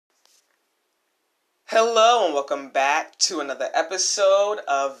Hello and welcome back to another episode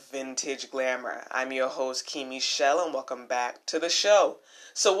of Vintage Glamour. I'm your host, Kimi Shell, and welcome back to the show.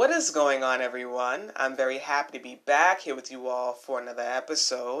 So what is going on, everyone? I'm very happy to be back here with you all for another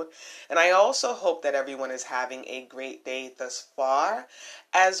episode. And I also hope that everyone is having a great day thus far,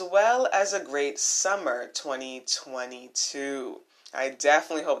 as well as a great summer 2022. I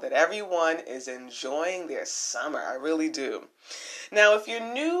definitely hope that everyone is enjoying their summer. I really do. Now, if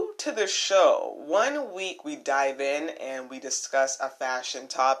you're new to the show, 1 week we dive in and we discuss a fashion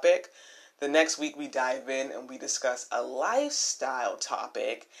topic. The next week we dive in and we discuss a lifestyle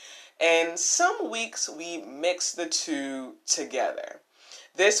topic. And some weeks we mix the two together.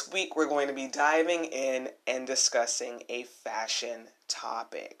 This week we're going to be diving in and discussing a fashion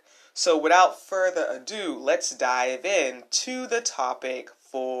topic. So without further ado, let's dive in to the topic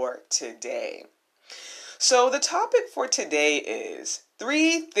for today. So the topic for today is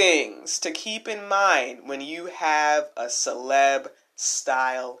 3 things to keep in mind when you have a celeb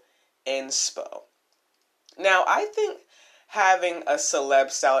style inspo. Now, I think having a celeb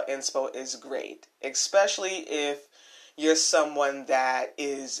style inspo is great, especially if you're someone that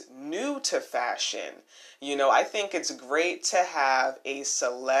is new to fashion. I think it's great to have a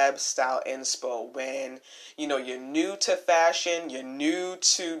celeb style inspo when, you're new to fashion, you're new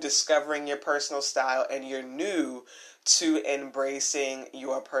to discovering your personal style, and you're new to embracing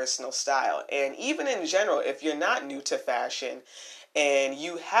your personal style. And even in general, if you're not new to fashion and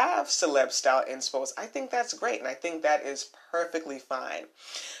you have celeb style inspos, I think that's great, and I think that is perfectly fine.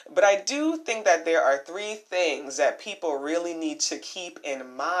 But I do think that there are 3 things that people really need to keep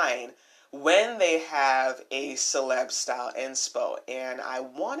in mind when they have a celeb style inspo, and I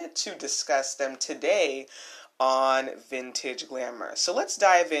wanted to discuss them today on Vintage Glamour. So let's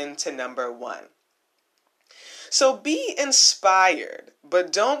dive into number 1. So be inspired,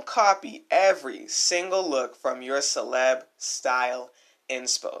 but don't copy every single look from your celeb style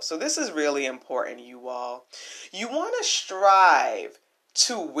inspo. So this is really important, you all. You want to strive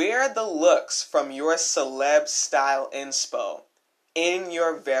to wear the looks from your celeb style inspo in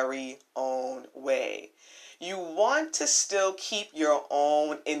your very own way. You want to still keep your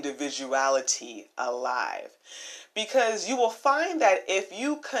own individuality alive. Because you will find that if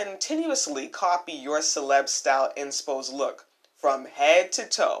you continuously copy your celeb style inspo's look from head to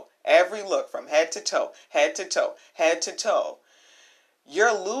toe, every look from head to toe, head to toe, head to toe,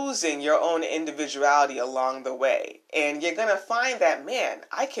 you're losing your own individuality along the way. And you're going to find that, man,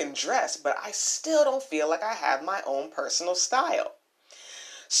 I can dress, but I still don't feel like I have my own personal style.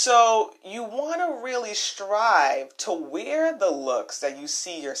 So you want to really strive to wear the looks that you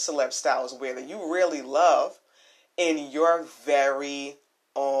see your celeb styles wear that you really love in your very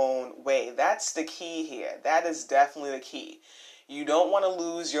own way. That's the key here. That is definitely the key. You don't want to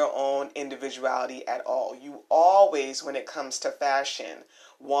lose your own individuality at all. You always, when it comes to fashion,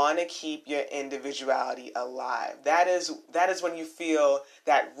 want to keep your individuality alive. That is when you feel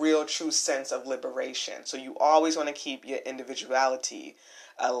that real true sense of liberation. So you always want to keep your individuality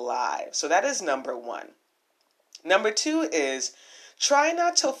alive. So that is number 1. Number 2 is try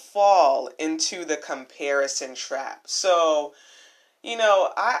not to fall into the comparison trap. So,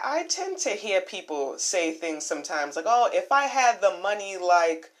 I tend to hear people say things sometimes like, oh, if I had the money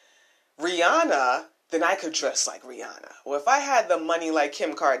like Rihanna, then I could dress like Rihanna. Or if I had the money like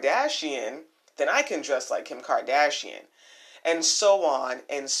Kim Kardashian, then I can dress like Kim Kardashian. And so on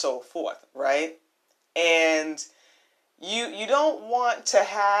and so forth, right? And you don't want to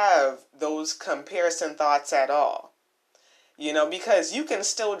have those comparison thoughts at all. Because you can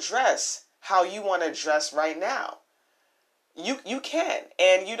still dress how you want to dress right now. You can.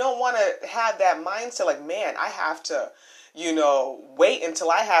 And you don't want to have that mindset like, man, I have to, wait until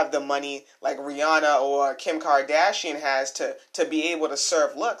I have the money like Rihanna or Kim Kardashian has to be able to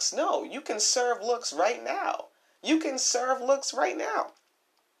serve looks. No, you can serve looks right now. You can serve looks right now.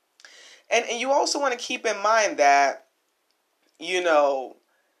 And you also want to keep in mind that,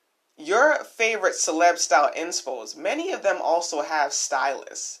 your favorite celeb style inspos, many of them also have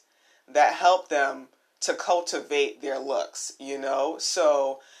stylists that help them to cultivate their looks,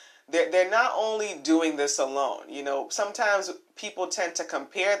 So they're not only doing this alone. Sometimes people tend to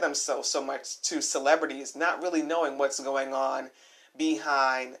compare themselves so much to celebrities, not really knowing what's going on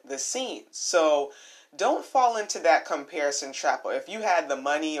behind the scenes. So don't fall into that comparison trap. Or if you had the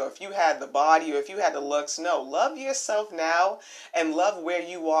money, or if you had the body, or if you had the looks, no. Love yourself now and love where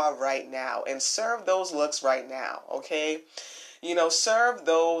you are right now and serve those looks right now, okay? Serve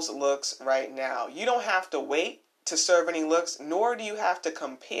those looks right now. You don't have to wait to serve any looks, nor do you have to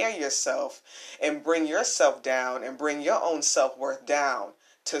compare yourself and bring yourself down and bring your own self-worth down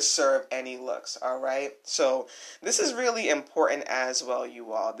to serve any looks, all right? So this is really important as well,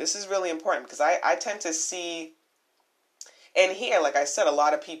 you all. This is really important because I tend to see and hear, like I said, a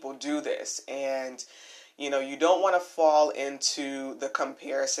lot of people do this. And, you don't want to fall into the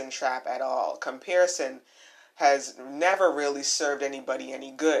comparison trap at all. Comparison has never really served anybody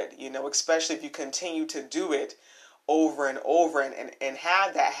any good, especially if you continue to do it over and over and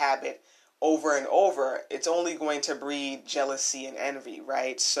have that habit over and over. It's only going to breed jealousy and envy,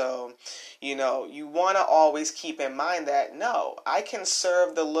 right? So, you want to always keep in mind that, no, I can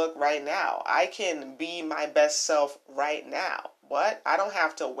serve the look right now. I can be my best self right now. What? I don't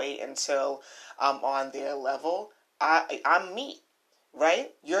have to wait until I'm on their level. I'm me.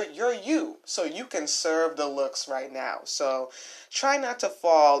 Right? You're you. So you can serve the looks right now. So try not to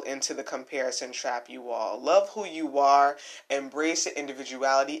fall into the comparison trap, you all. Love who you are, embrace your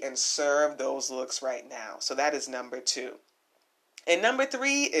individuality, and serve those looks right now. So that is number 2. And number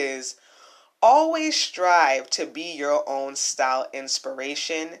 3 is always strive to be your own style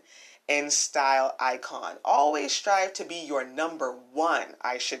inspiration and style icon. Always strive to be your number 1,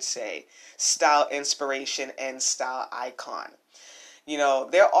 I should say, style inspiration and style icon.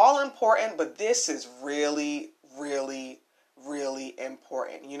 They're all important, but this is really, really, really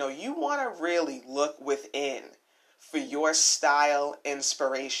important. You want to really look within for your style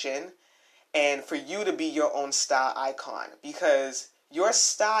inspiration and for you to be your own style icon, because your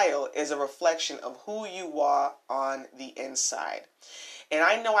style is a reflection of who you are on the inside. And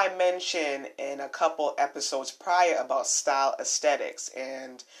I know I mentioned in a couple episodes prior about style aesthetics,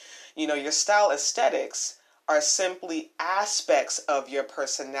 and your style aesthetics are simply aspects of your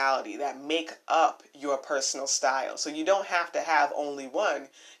personality that make up your personal style. So you don't have to have only one.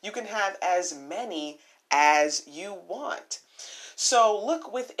 You can have as many as you want. So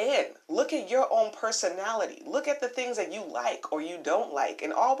look within. Look at your own personality. Look at the things that you like or you don't like.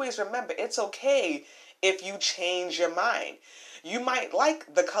 And always remember, it's okay if you change your mind. You might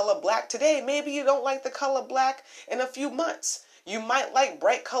like the color black today. Maybe you don't like the color black in a few months. You might like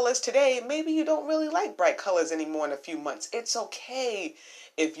bright colors today. Maybe you don't really like bright colors anymore in a few months. It's okay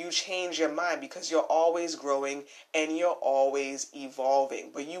if you change your mind, because you're always growing and you're always evolving.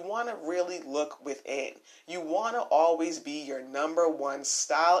 But you want to really look within. You want to always be your number 1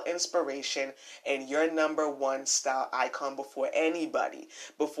 style inspiration and your number 1 style icon before anybody,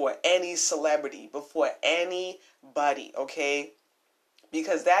 before any celebrity, before anybody, okay?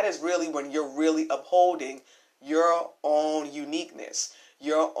 Because that is really when you're really upholding your own uniqueness,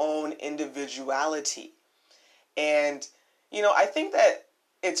 your own individuality. And, I think that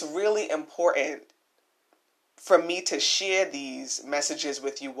it's really important for me to share these messages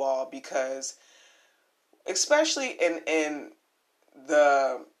with you all, because especially in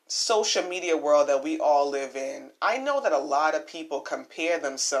the social media world that we all live in, I know that a lot of people compare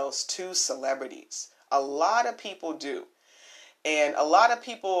themselves to celebrities. A lot of people do. And a lot of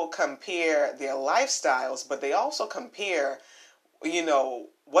people compare their lifestyles, but they also compare,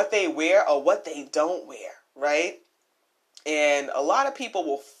 what they wear or what they don't wear, right? And a lot of people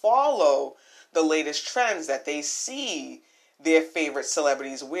will follow the latest trends that they see their favorite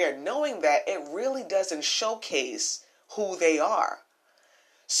celebrities wear, knowing that it really doesn't showcase who they are.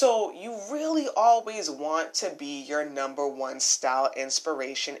 So you really always want to be your number 1 style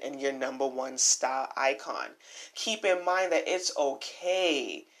inspiration and your number 1 style icon. Keep in mind that it's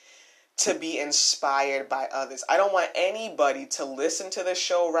okay to be inspired by others. I don't want anybody to listen to the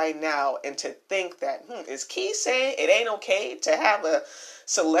show right now and to think that, is Key saying it ain't okay to have a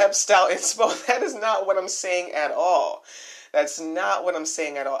celeb style inspo? That is not what I'm saying at all. That's not what I'm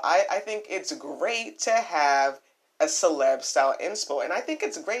saying at all. I think it's great to have a celeb style inspo, and I think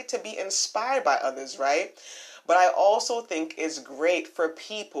it's great to be inspired by others, right? But I also think it's great for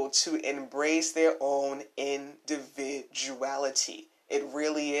people to embrace their own individuality. It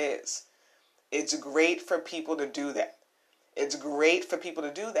really is. It's great for people to do that. It's great for people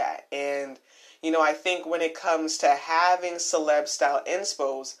to do that. And, I think when it comes to having celeb style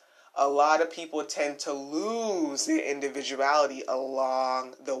inspos, a lot of people tend to lose their individuality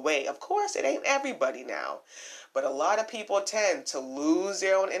along the way. Of course, it ain't everybody now, but a lot of people tend to lose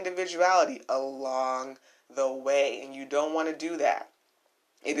their own individuality along the way, and you don't want to do that.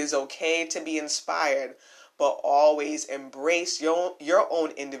 It is okay to be inspired, but always embrace your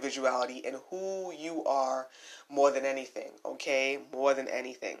own individuality and who you are more than anything, okay? More than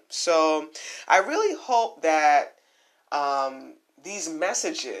anything. So I really hope that these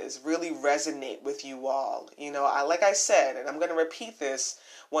messages really resonate with you all. Like I said, and I'm going to repeat this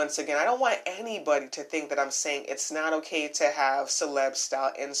once again, I don't want anybody to think that I'm saying it's not okay to have celeb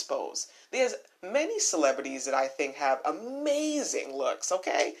style inspos. There's many celebrities that I think have amazing looks,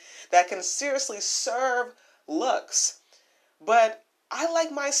 okay? That can seriously serve looks. But I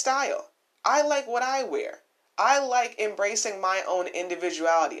like my style. I like what I wear. I like embracing my own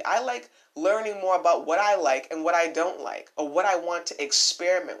individuality. I like learning more about what I like and what I don't like, or what I want to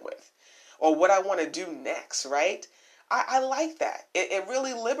experiment with, or what I want to do next, right? I like that. It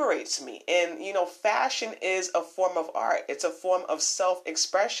really liberates me. And, fashion is a form of art. It's a form of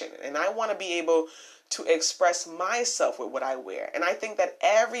self-expression. And I want to be able to express myself with what I wear. And I think that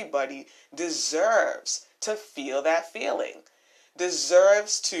everybody deserves to feel that feeling,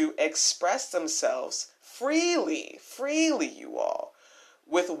 deserves to express themselves freely, you all,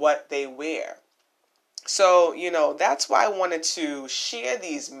 with what they wear. So, that's why I wanted to share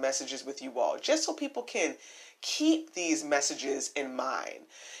these messages with you all, just so people can keep these messages in mind.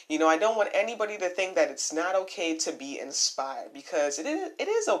 I don't want anybody to think that it's not okay to be inspired, because it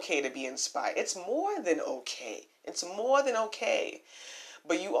is okay to be inspired. It's more than okay. It's more than okay.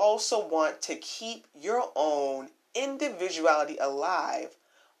 But you also want to keep your own individuality alive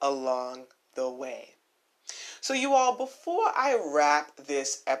along the way. So you all, before I wrap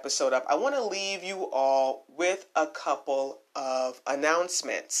this episode up, I want to leave you all with a couple of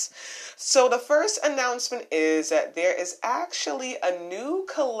announcements. So the first announcement is that there is actually a new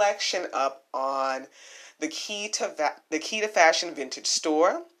collection up on the Key to Fashion Vintage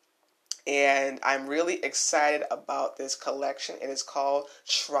store. And I'm really excited about this collection. It is called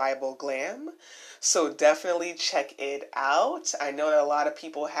Tribal Glam. So definitely check it out. I know that a lot of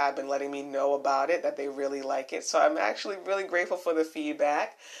people have been letting me know about it, that they really like it. So I'm actually really grateful for the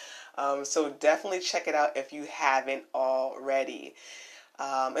feedback. So definitely check it out if you haven't already.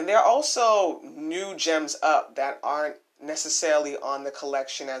 And there are also new gems up that aren't necessarily on the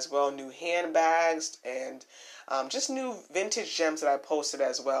collection as well. New handbags and just new vintage gems that I posted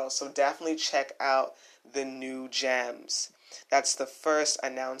as well. So definitely check out the new gems. That's the first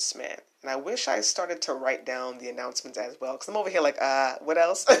announcement. And I wish I started to write down the announcements as well, because I'm over here like, what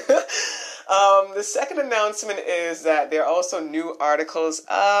else? The second announcement is that there are also new articles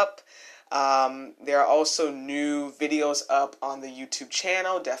up. There are also new videos up on the YouTube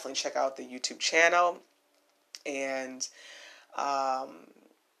channel. Definitely check out the YouTube channel. And I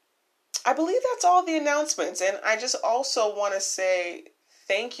believe that's all the announcements. And I just also want to say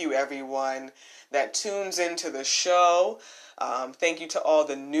thank you, everyone that tunes into the show. Thank you to all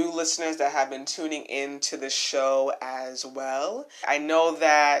the new listeners that have been tuning into the show as well. I know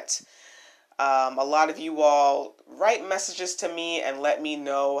that a lot of you all write messages to me and let me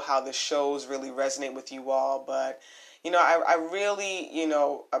know how the shows really resonate with you all. But, I really,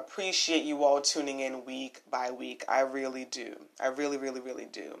 appreciate you all tuning in week by week. I really do. I really, really, really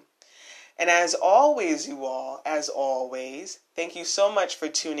do. And as always, you all, thank you so much for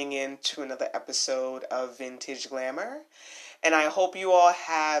tuning in to another episode of Vintage Glamour. And I hope you all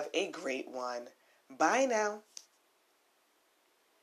have a great one. Bye now.